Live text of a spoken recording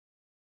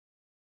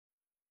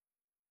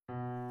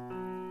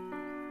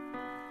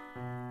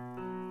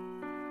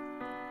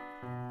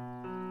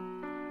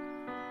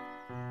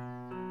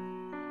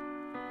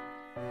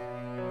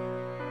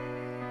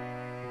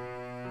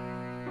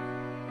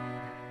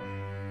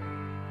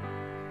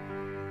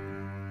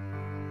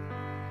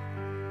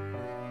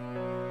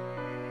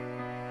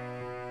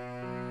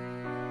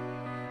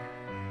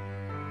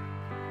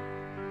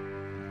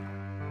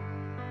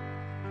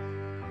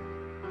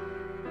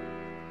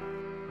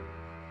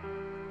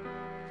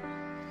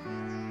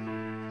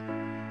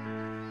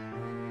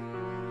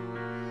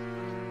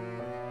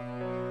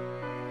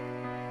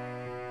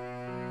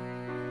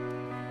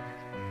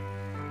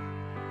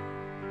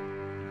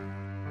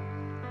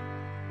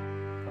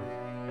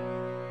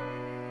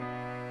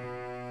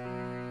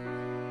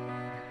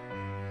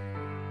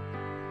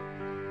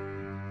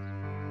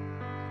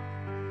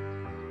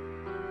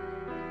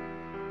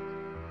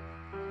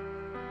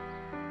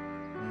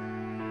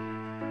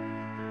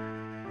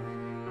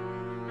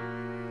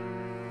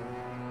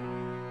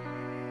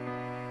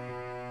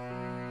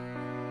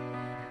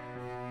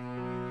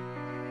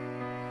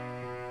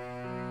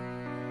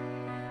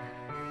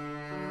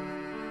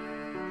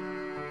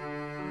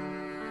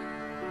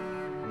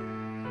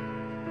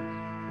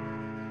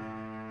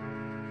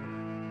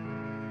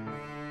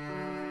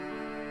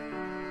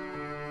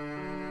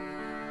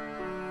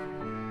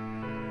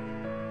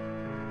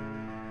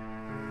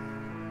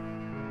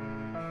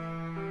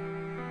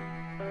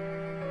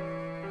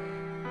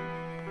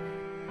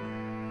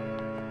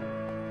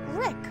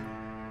Rick,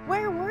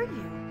 where were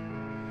you?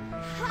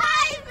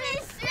 Hi,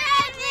 Mr.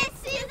 and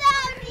Mrs.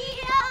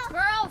 O'Neill!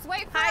 Girls,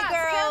 wait for us. Hi,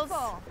 girls.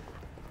 Careful.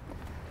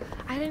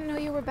 I didn't know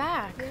you were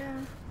back. Yeah.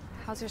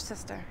 How's your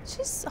sister?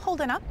 She's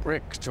holding up.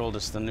 Rick told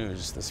us the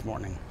news this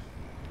morning.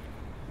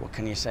 What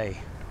can you say?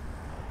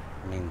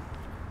 I mean,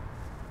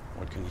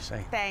 what can you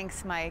say?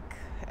 Thanks, Mike.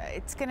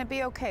 It's gonna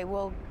be okay.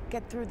 We'll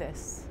get through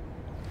this.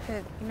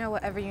 You know,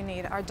 whatever you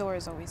need, our door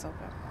is always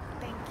open.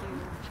 Thank you.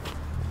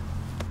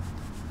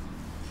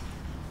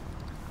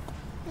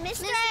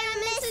 Mr.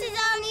 and Mrs.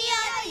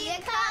 O'Neill, you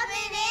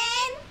coming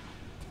in?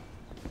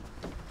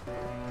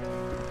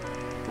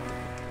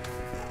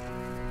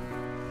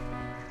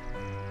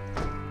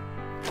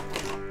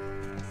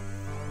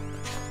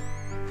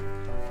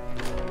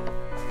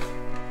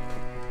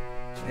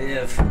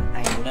 Viv,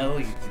 I know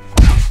you.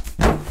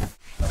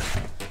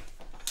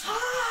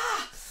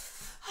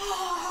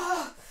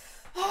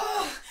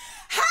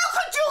 How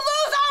could you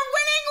lose our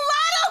winning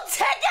lotto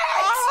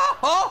ticket?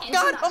 Oh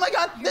God! Oh my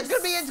God! That's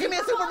gonna be it. It's gonna be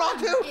a Super Bowl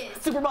 2.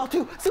 Super Bowl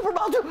 2. Super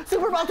Bowl 2.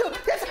 Super Bowl 2.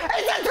 It's a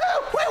 2.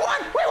 We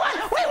won! We won!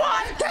 We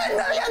won! $10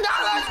 million!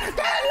 $10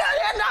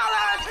 million!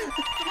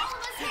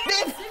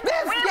 Viv!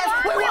 Viv! Yes!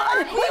 We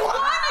won! We won!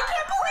 I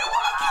can't believe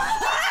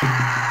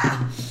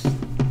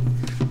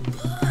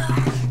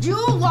it! You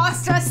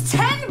lost us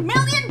 $10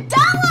 million!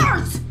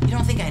 You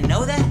don't think I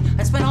know that?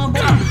 I spent all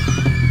morning.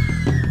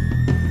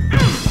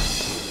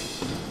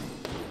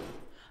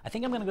 I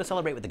think I'm gonna go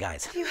celebrate with the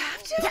guys. You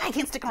have to? Yeah, I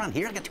can't stick around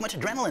here. I got too much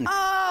adrenaline.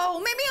 Oh,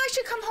 maybe I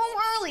should come home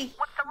early.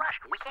 What's the rush?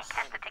 We can't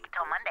cash the ticket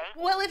till Monday.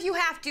 Well, if you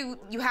have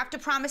to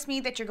promise me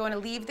that you're going to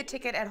leave the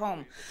ticket at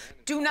home.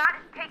 Do not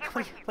take it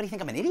with you. What do you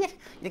think? I'm an idiot?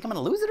 You think I'm gonna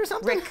lose it or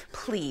something? Rick,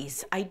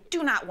 please, I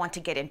do not want to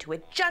get into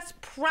it.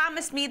 Just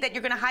promise me that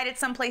you're going to hide it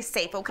someplace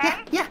safe,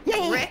 okay? Yeah.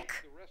 Rick,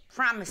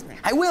 promise me.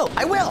 I will.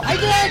 I will. I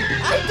did.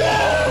 I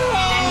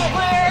did.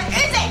 Where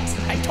is it?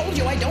 I told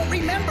you I don't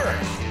remember.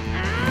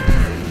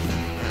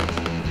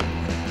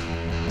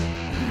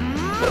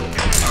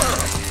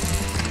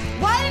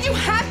 Why did you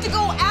have to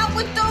go out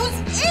with those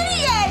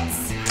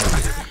idiots?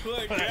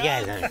 You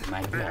guys are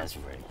my best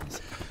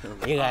friends.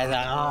 You guys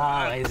are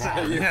always my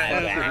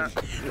friends.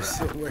 You're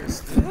so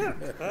wasted.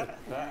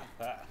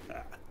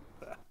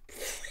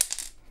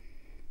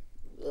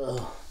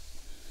 No.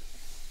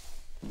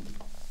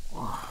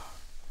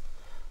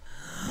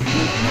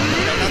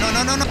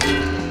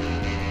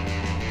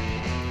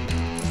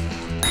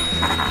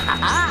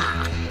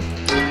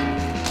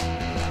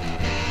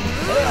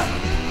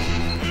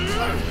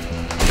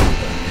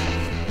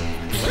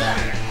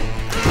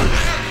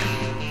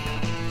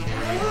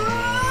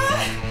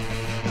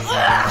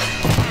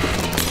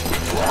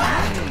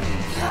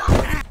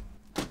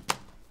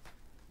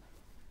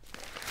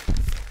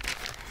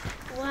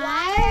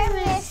 Why are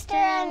Mr.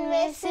 and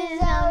Mrs.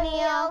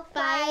 O'Neill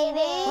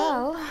fighting?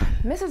 Well,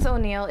 Mrs.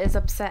 O'Neill is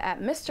upset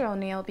at Mr.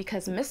 O'Neill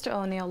because Mr.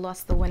 O'Neill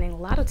lost the winning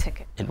lotto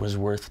ticket. It was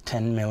worth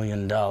 $10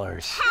 million. $10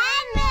 million?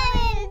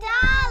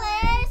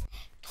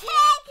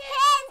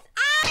 Tickets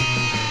out!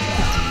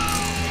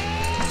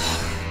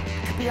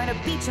 Could be on a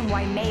beach in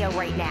Waimea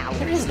right now.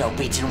 There is no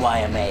beach in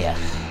Waimea.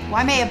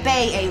 Waimea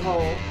Bay,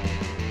 a-hole.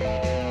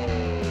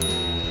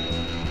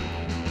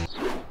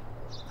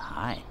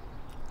 Hi.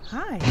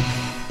 Hi.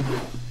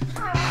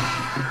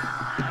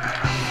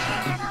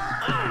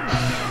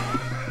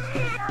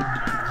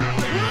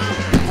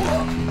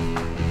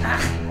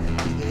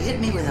 You hit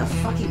me with a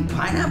fucking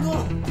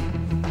pineapple?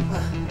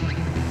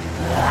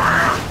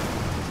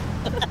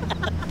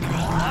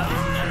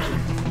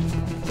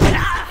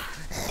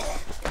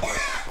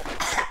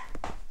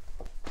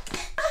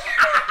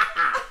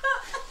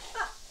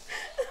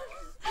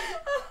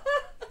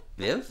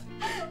 Viv?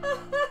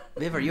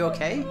 Viv, are you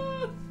okay?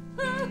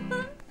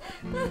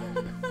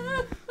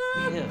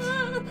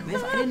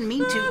 Viv, I didn't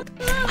mean to.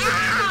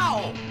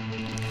 Ow!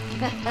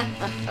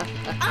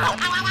 Ow!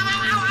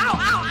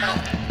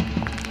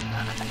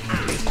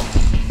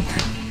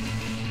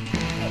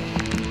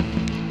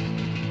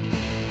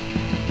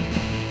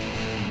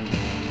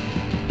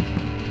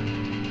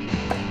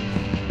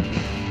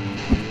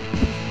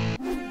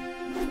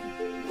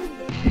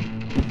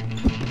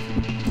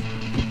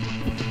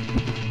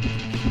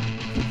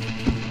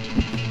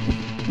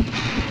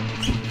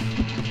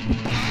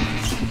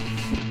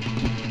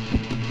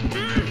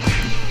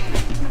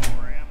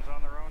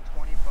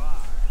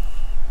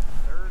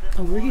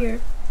 Over here.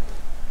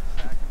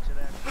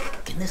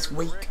 Can this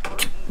wait?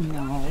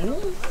 No.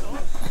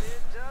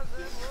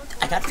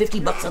 I got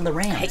 $50 on the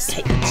Rams.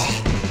 I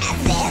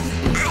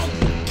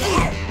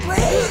can't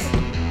breathe.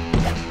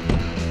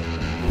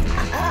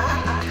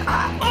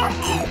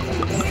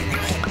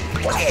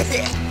 What is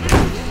it?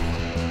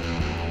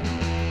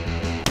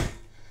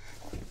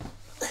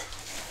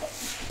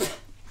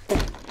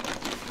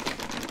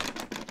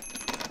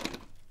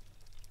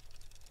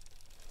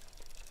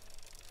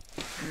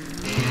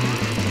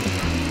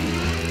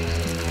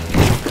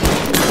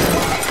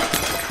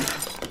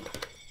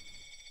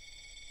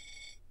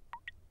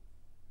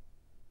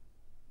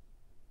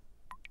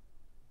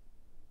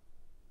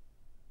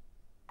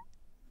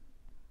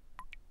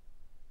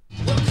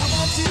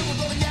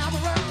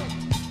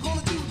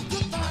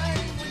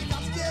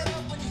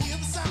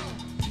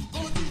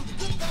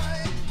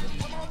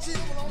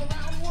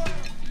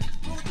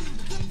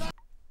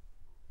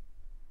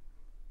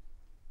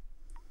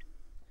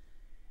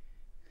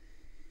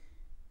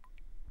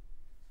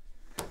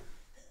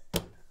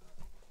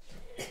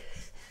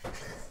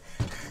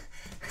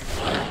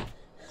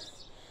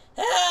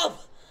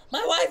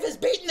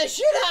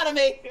 out of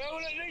me! Yeah,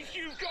 well, at least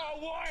you've got a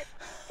wife.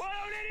 Why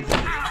don't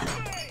anyone else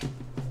be?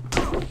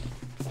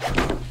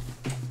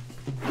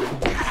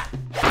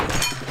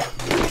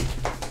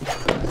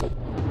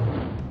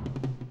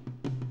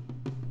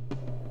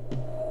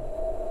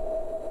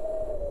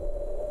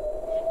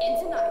 And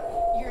tonight,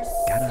 your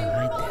Gotta Super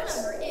hide Bowl this.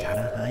 number is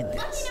Gotta hide lucky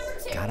this. number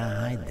 2. Gotta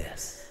hide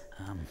this.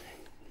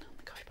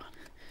 Coffee pot.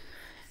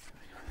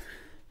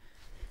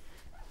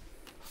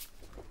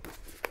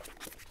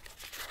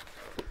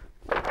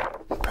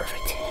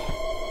 Perfect.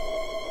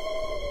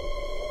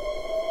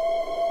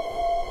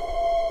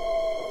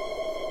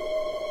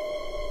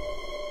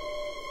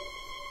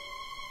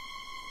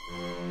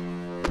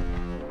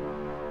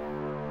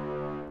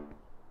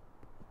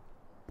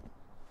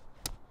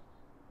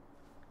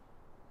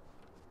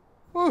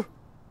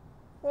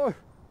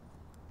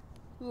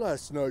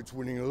 Last night's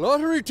winning a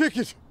lottery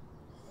ticket.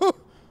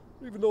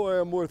 Even though I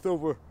am worth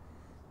over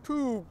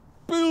 $2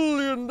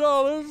 billion,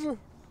 a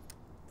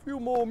few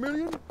more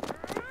million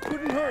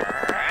couldn't hurt.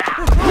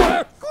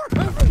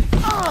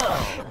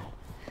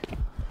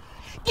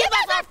 Give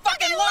us our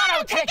fucking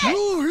lotto ticket!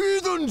 You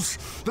heathens!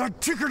 That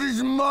ticket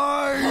is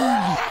mine!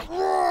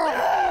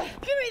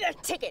 Give me the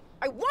ticket!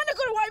 I want to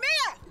go to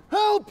Waimea!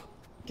 Help!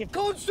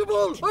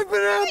 Constable! I've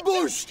been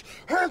ambushed!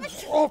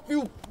 Hands off,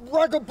 you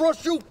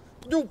ragabrush, you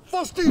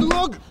fusty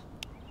lug!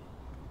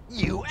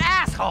 You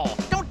asshole!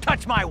 Don't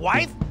touch my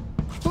wife!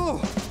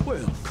 Oh,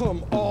 well,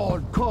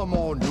 come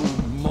on, you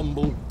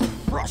mumble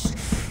thrust.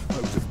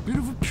 I was a bit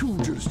of a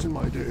pugilist in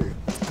my day.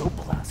 Go,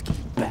 Pulaski,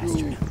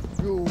 bastard.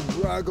 You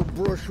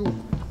ragabrush,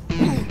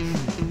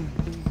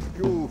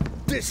 you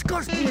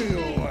disgust me,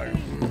 all right.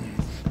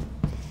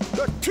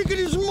 That ticket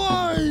is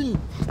mine!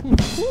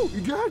 Oh,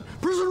 egad,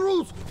 prison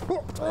rules!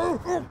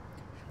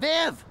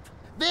 Viv!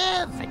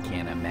 I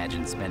can't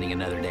imagine spending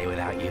another day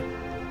without you.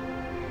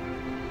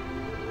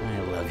 I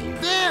love you.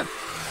 Viv!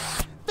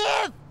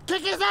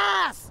 Kick his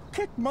ass!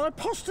 Kick my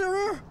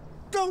posterior?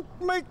 Don't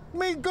make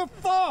me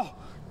guffaw!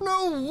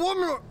 No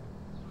woman!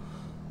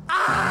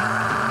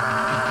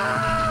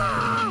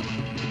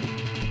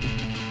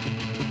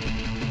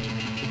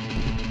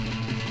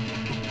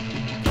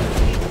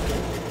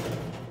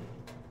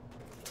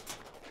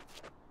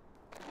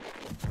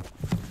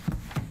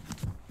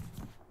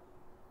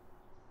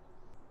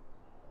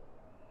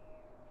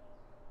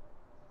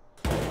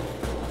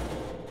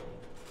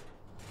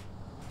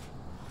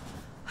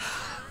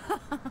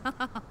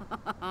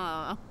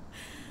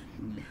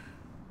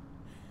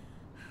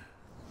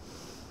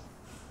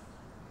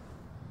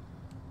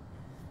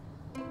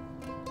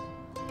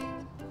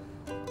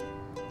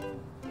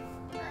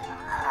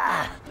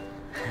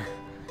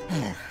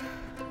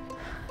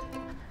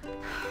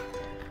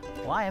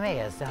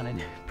 Waimea is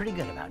sounding pretty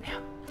good about now.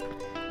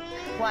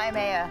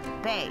 Waimea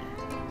Bay,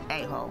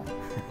 a-hole.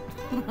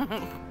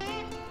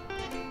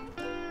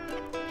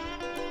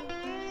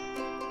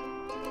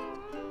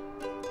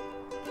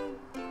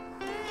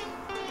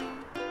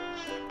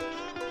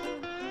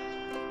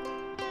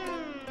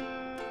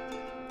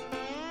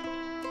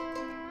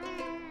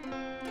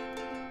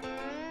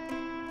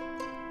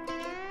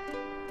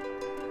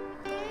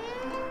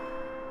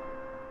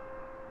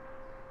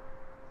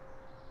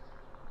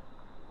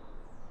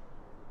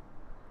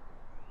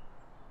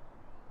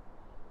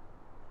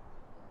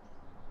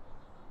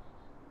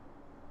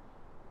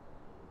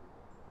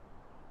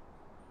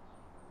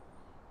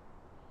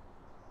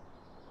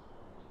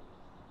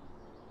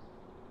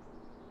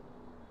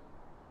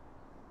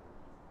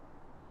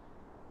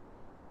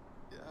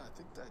 Yeah, I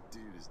think that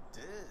dude is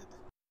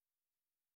dead.